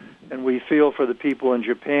disaster, and we feel for the people in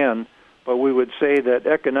Japan. But we would say that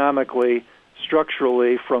economically,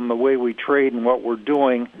 structurally, from the way we trade and what we're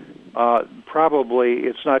doing, probably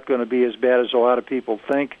it's not going to be as bad as a lot of people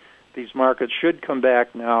think. These markets should come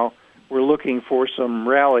back now. We're looking for some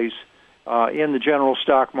rallies in the general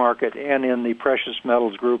stock market and in the precious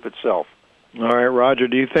metals group itself. All right, Roger,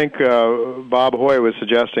 do you think Bob Hoye was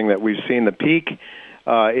suggesting that we've seen the peak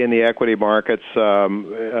in the equity markets,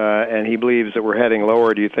 and he believes that we're heading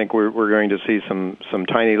lower? Do you think we're going to see some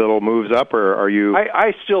tiny little moves up, or are you...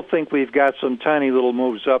 I still think we've got some tiny little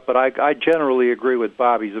moves up, but I generally agree with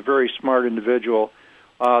Bob. He's a very smart individual.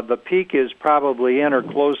 The peak is probably in or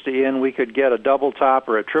close to in. We could get a double top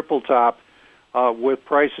or a triple top with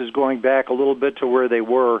prices going back a little bit to where they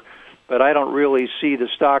were, but I don't really see the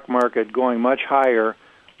stock market going much higher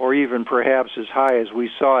or even perhaps as high as we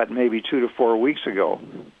saw it maybe 2 to 4 weeks ago.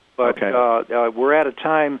 But okay. We're at a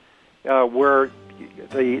time where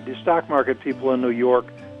the stock market people in New York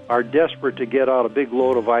are desperate to get out a big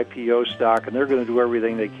load of IPO stock, and they're going to do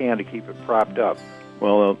everything they can to keep it propped up.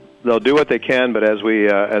 Well, they'll do what they can, but as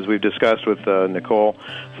we've discussed with Nicole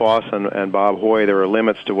Foss and Bob Hoye, there are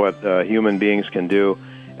limits to what human beings can do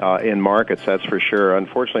in markets, that's for sure.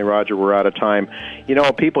 Unfortunately, Roger, we're out of time.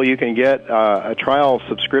 People, you can get a trial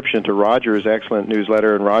subscription to Roger's excellent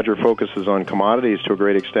newsletter, and Roger focuses on commodities to a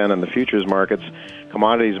great extent, on the futures markets,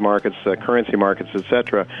 commodities markets, currency markets,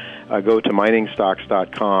 etc. Go to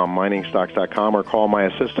miningstocks.com, or call my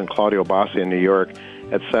assistant, Claudio Bassi, in New York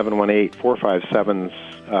at 718-457-1426,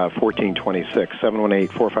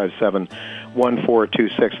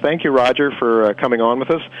 718-457-1426. Thank you, Roger, for coming on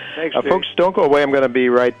with us. Thanks, folks, don't go away. I'm going to be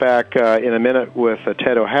right back in a minute with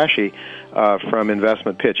Ted Ohashi from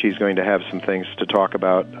Investment Pitch. He's going to have some things to talk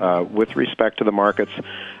about with respect to the markets,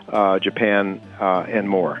 Japan, and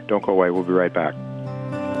more. Don't go away. We'll be right back.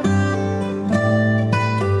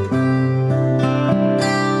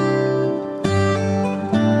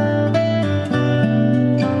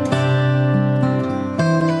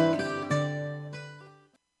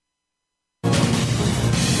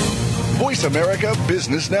 Voice America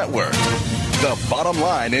Business Network, the bottom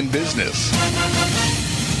line in business.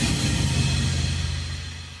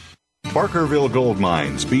 Barkerville Gold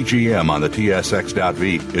Mines, BGM on the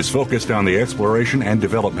TSX.V, is focused on the exploration and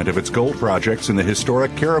development of its gold projects in the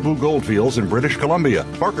historic Caribou Goldfields in British Columbia.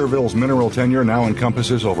 Barkerville's mineral tenure now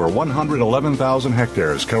encompasses over 111,000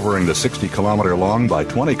 hectares, covering the 60-kilometer-long by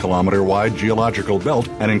 20-kilometer-wide geological belt,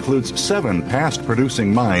 and includes 7 past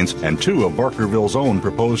producing mines and 2 of Barkerville's own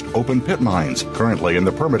proposed open-pit mines, currently in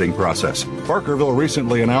the permitting process. Barkerville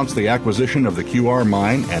recently announced the acquisition of the QR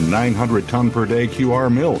mine and 900-ton-per-day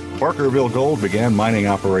QR mill. Barkerville Gold began mining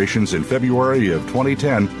operations in February of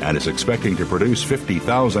 2010 and is expecting to produce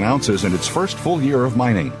 50,000 ounces in its first full year of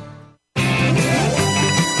mining.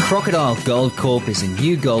 Crocodile Gold Corp is a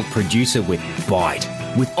new gold producer with bite.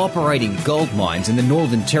 With operating gold mines in the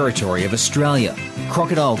Northern Territory of Australia,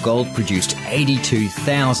 Crocodile Gold produced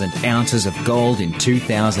 82,000 ounces of gold in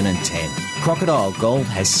 2010. Crocodile Gold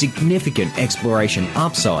has significant exploration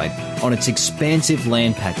upside on its expansive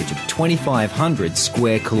land package of 2,500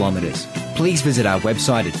 square kilometres. Please visit our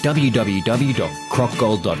website at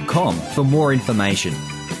www.crocgold.com for more information.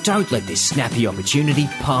 Don't let this snappy opportunity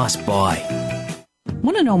pass by.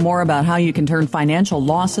 Want to know more about how you can turn financial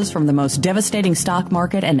losses from the most devastating stock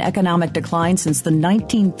market and economic decline since the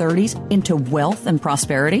 1930s into wealth and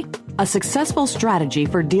prosperity? A successful strategy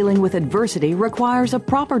for dealing with adversity requires a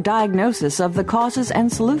proper diagnosis of the causes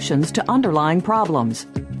and solutions to underlying problems.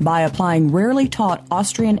 By applying rarely taught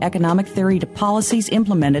Austrian economic theory to policies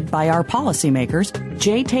implemented by our policymakers,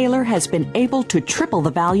 Jay Taylor has been able to triple the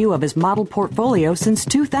value of his model portfolio since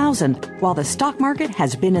 2000, while the stock market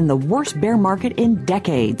has been in the worst bear market in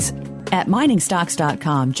decades. At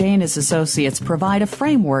miningstocks.com, Jay and his associates provide a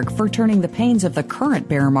framework for turning the pains of the current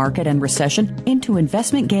bear market and recession into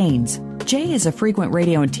investment gains. Jay is a frequent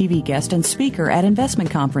radio and TV guest and speaker at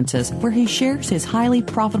investment conferences where he shares his highly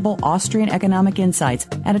profitable Austrian economic insights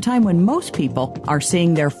at a time when most people are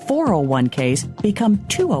seeing their 401ks become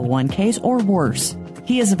 201ks or worse.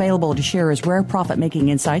 He is available to share his rare profit-making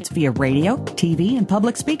insights via radio, TV, and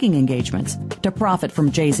public speaking engagements. To profit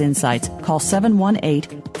from Jay's insights, call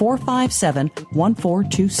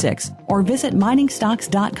 718-457-1426 or visit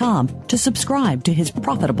miningstocks.com to subscribe to his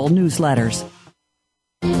profitable newsletters.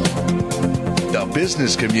 The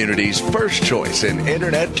business community's first choice in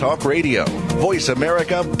Internet Talk Radio. Voice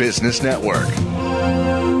America Business Network.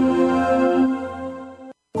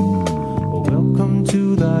 Welcome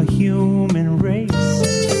to the human race.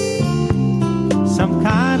 Some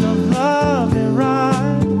kind of love and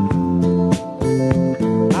ride.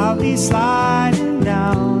 I'll be sliding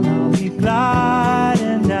down, I'll be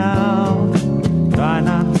gliding down. Try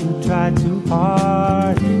not to try too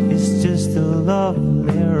hard, it's just a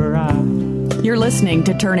lovely ride. You're listening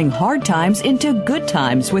to Turning Hard Times into Good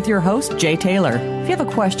Times with your host, Jay Taylor. If you have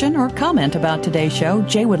a question or comment about today's show,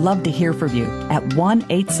 Jay would love to hear from you at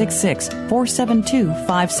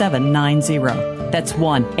 1-866-472-5790. That's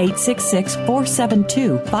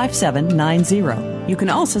 1-866-472-5790. You can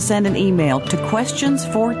also send an email to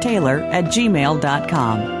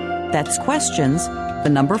questionsfortaylor@gmail.com. That's questions, the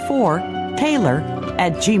number 4,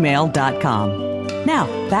 Taylor@gmail.com. Now,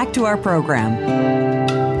 back to our program.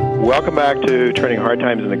 Welcome back to Turning Hard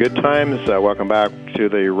Times into Good Times. Welcome back to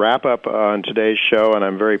the wrap-up on today's show, and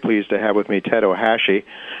I'm very pleased to have with me Ted Ohashi.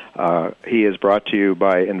 He is brought to you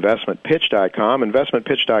by InvestmentPitch.com.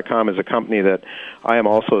 InvestmentPitch.com is a company that I am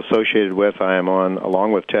also associated with. I am on,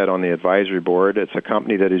 along with Ted, on the advisory board. It's a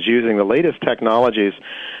company that is using the latest technologies,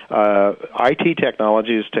 IT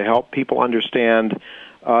technologies, to help people understand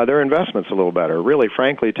their investments a little better. Really,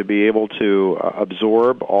 frankly, to be able to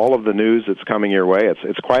absorb all of the news that's coming your way.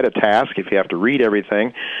 It's quite a task if you have to read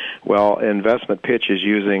everything. Well, Investment Pitch is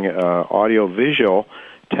using audio-visual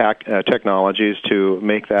technologies to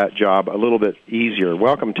make that job a little bit easier.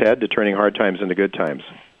 Welcome, Ted, to Turning Hard Times into Good Times.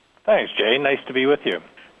 Thanks, Jay. Nice to be with you.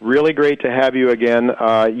 Really great to have you again.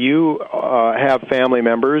 You have family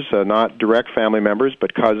members, not direct family members,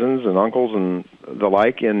 but cousins and uncles and the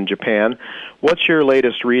like in Japan. What's your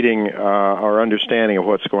latest reading or understanding of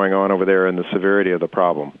what's going on over there and the severity of the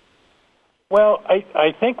problem? Well,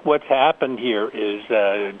 I think what's happened here is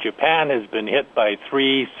Japan has been hit by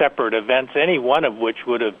 3 separate events, any one of which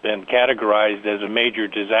would have been categorized as a major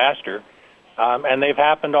disaster, and they've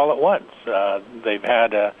happened all at once. They've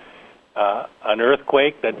had an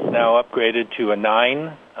earthquake that's now upgraded to a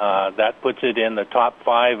 9. That puts it in the top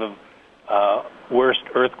 5 of worst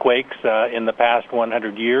earthquakes in the past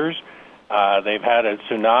 100 years. They've had a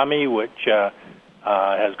tsunami, which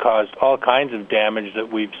has caused all kinds of damage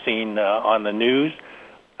that we've seen on the news.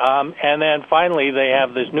 And then finally, they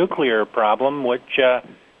have this nuclear problem, which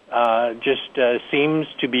just seems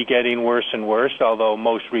to be getting worse and worse, although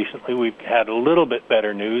most recently we've had a little bit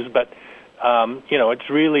better news. But it's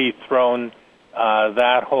really thrown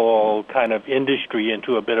that whole kind of industry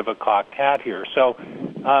into a bit of a cocked hat here. So,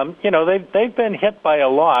 they've been hit by a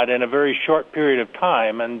lot in a very short period of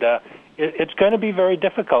time, and it's going to be very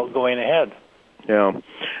difficult going ahead. Yeah.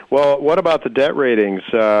 Well, what about the debt ratings?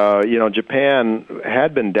 Japan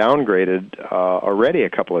had been downgraded already a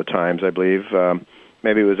couple of times, I believe.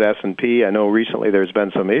 Maybe it was S&P. I know recently there's been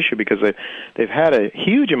some issue because they've had a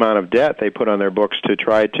huge amount of debt they put on their books to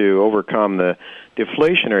try to overcome the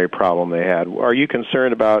deflationary problem they had. Are you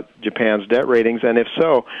concerned about Japan's debt ratings? And if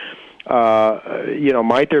so,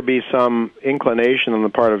 might there be some inclination on the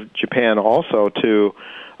part of Japan also to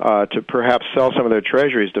perhaps sell some of their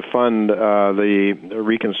treasuries to fund the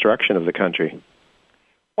reconstruction of the country?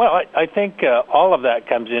 Well, I think all of that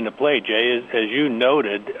comes into play, Jay. As you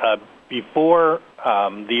noted, before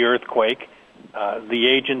the earthquake, the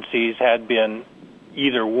agencies had been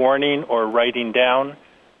either warning or writing down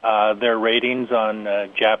their ratings on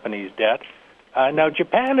Japanese debt. Now,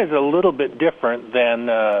 Japan is a little bit different than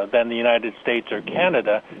the United States or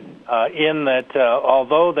Canada, in that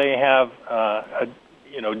although they have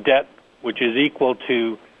debt which is equal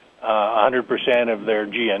to 100% of their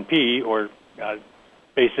GNP, or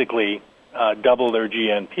basically double their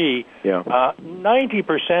GNP,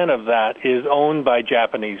 90% of that is owned by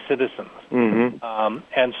Japanese citizens,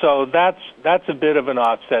 and so that's a bit of an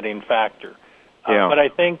offsetting factor. But I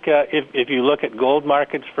think if you look at gold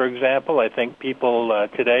markets, for example, I think people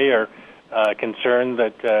today are concerned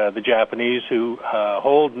that the Japanese who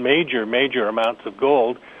hold major amounts of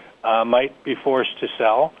gold might be forced to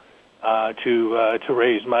sell to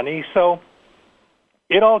raise money. So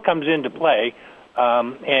it all comes into play,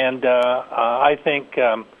 and I think,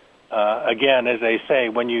 again, as I say,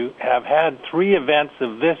 when you have had three events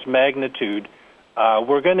of this magnitude,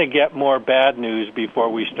 we're going to get more bad news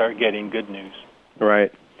before we start getting good news.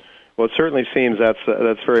 Right. Well, it certainly seems that's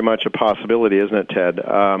very much a possibility, isn't it, Ted?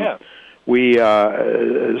 Yeah.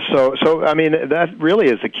 So I mean, that really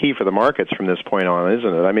is the key for the markets from this point on,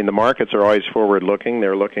 isn't it? I mean, the markets are always forward-looking.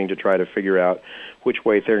 They're looking to try to figure out which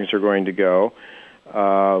way things are going to go.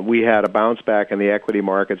 We had a bounce back in the equity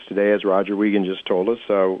markets today, as Roger Wiegand just told us.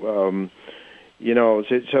 So,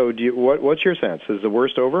 what's your sense? Is the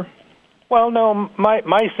worst over? Well, no.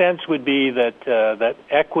 My sense would be that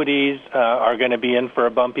equities are going to be in for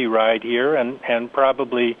a bumpy ride here, and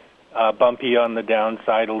probably bumpy on the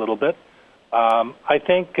downside a little bit. I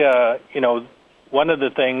think one of the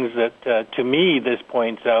things that to me this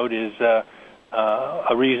points out is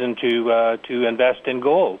a reason to invest in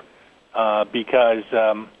gold, because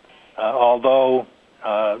although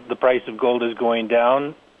the price of gold is going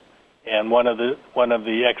down, and one of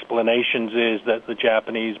the explanations is that the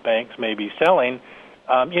Japanese banks may be selling,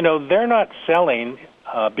 they're not selling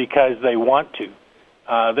because they want to.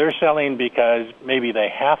 They're selling because maybe they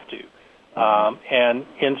have to. And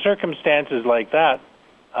in circumstances like that,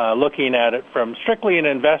 looking at it from strictly an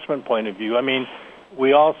investment point of view, I mean,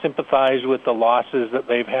 we all sympathize with the losses that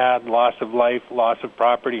they've had, loss of life, loss of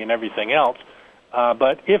property, and everything else.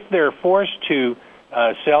 But if they're forced to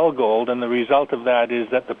sell gold, and the result of that is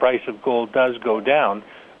that the price of gold does go down,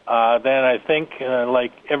 then I think,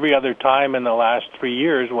 like every other time in the last 3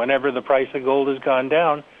 years, whenever the price of gold has gone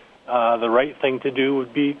down, the right thing to do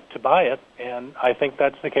would be to buy it, and I think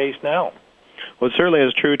that's the case now. Well, it certainly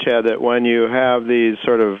is true, Ted, that when you have these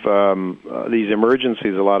sort of these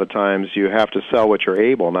emergencies, a lot of times you have to sell what you're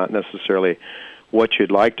able, not necessarily what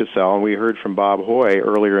you'd like to sell. And we heard from Bob Hoy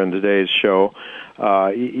earlier in today's show.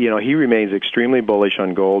 He remains extremely bullish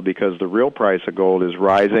on gold because the real price of gold is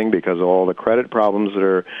rising because of all the credit problems that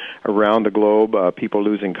are around the globe, people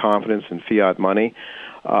losing confidence in fiat money.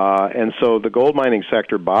 And so the gold mining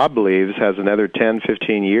sector, Bob believes, has another 10,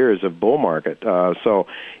 15 years of bull market. So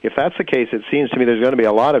if that's the case, it seems to me there's going to be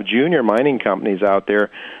a lot of junior mining companies out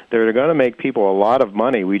there that are going to make people a lot of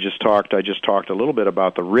money. I just talked a little bit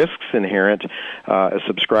about the risks inherent. A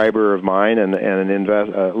subscriber of mine and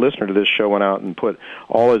a listener to this show went out and put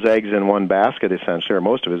all his eggs in one basket, essentially, or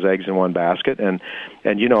most of his eggs in one basket. And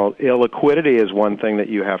illiquidity is one thing that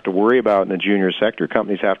you have to worry about in the junior sector.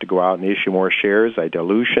 Companies have to go out and issue more shares.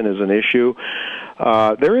 Dilution is an issue.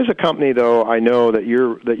 There is a company, though, I know that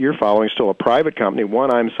you're following, still a private company,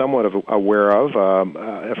 one I'm somewhat aware of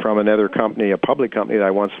from another company, a public company that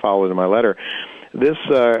I once followed in my letter. This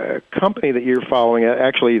company that you're following,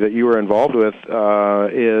 actually that you were involved with,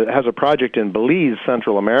 has a project in Belize,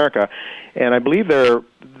 Central America, and I believe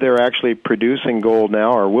they're actually producing gold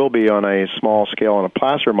now, or will be on a small scale on a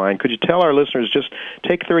placer mine. Could you tell our listeners, just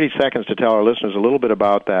take 30 seconds to tell our listeners a little bit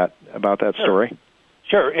about that story?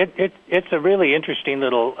 Sure. It's a really interesting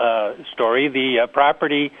little story. The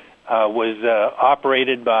property was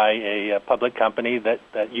operated by a public company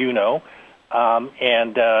that you know,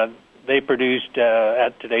 and they produced,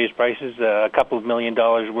 at today's prices, a couple of $1 million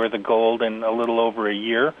worth of gold in a little over a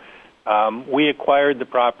year. We acquired the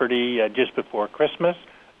property just before Christmas.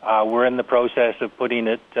 We're in the process of putting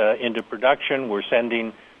it into production. We're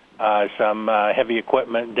sending some heavy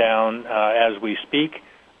equipment down as we speak.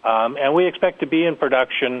 And we expect to be in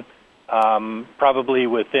production probably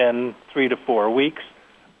within 3 to 4 weeks.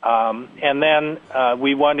 And then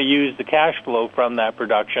we want to use the cash flow from that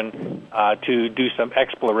production to do some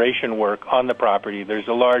exploration work on the property. There's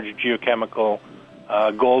a large geochemical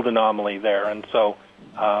gold anomaly there, and so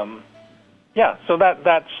Yeah, so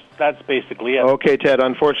that's basically it. Okay, Ted,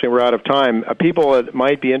 unfortunately we're out of time. People that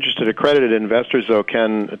might be interested, accredited investors, though,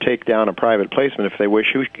 can take down a private placement if they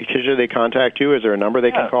wish. Should they contact you? Is there a number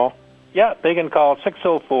they can call? Yeah, they can call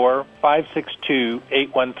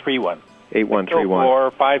 604-562-8131.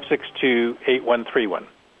 8131. 604-562-8131.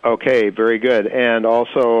 Okay, very good. And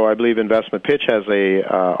also, I believe Investment Pitch has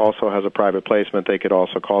a private placement. They could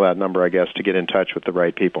also call that number, I guess, to get in touch with the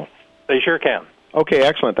right people. They sure can. Okay,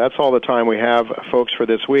 excellent. That's all the time we have, folks, for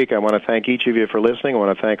this week. I want to thank each of you for listening. I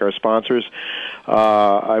want to thank our sponsors.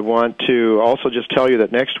 I want to also just tell you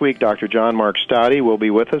that next week, Dr. John Mark Stoddy will be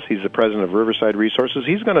with us. He's the president of Riverside Resources.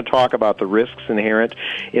 He's going to talk about the risks inherent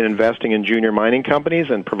in investing in junior mining companies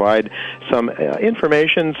and provide some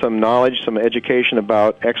information, some knowledge, some education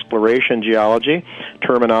about exploration geology,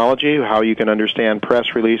 terminology, how you can understand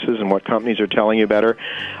press releases and what companies are telling you better.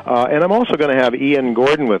 And I'm also going to have Ian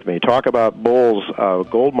Gordon with me, talk about bulls,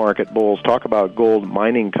 gold market bulls, talk about gold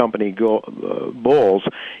mining company bulls.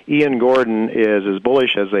 Ian Gordon is as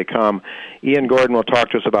bullish as they come. Ian Gordon will talk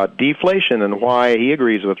to us about deflation and why he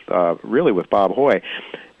agrees with Bob Hoye,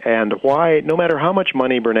 and why no matter how much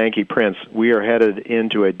money Bernanke prints, we are headed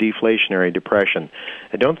into a deflationary depression.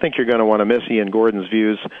 I don't think you're going to want to miss Ian Gordon's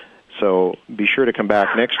views, so be sure to come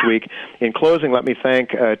back next week. In closing, let me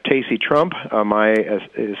thank Tacey Trump, my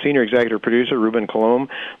senior executive producer, Ruben Colomb,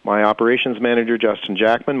 my operations manager, Justin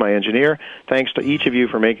Jackman, my engineer. Thanks to each of you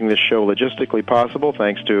for making this show logistically possible.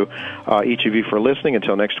 Thanks to each of you for listening.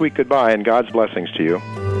 Until next week, goodbye, and God's blessings to you.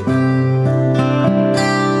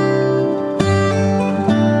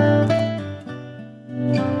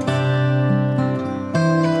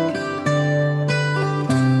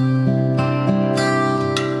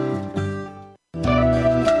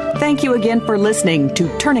 Thank you again for listening to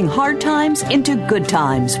Turning Hard Times into Good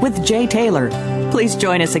Times with Jay Taylor. Please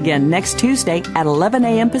join us again next Tuesday at 11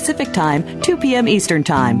 a.m. Pacific Time, 2 p.m. Eastern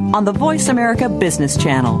Time on the Voice America Business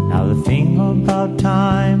Channel. Now the thing about time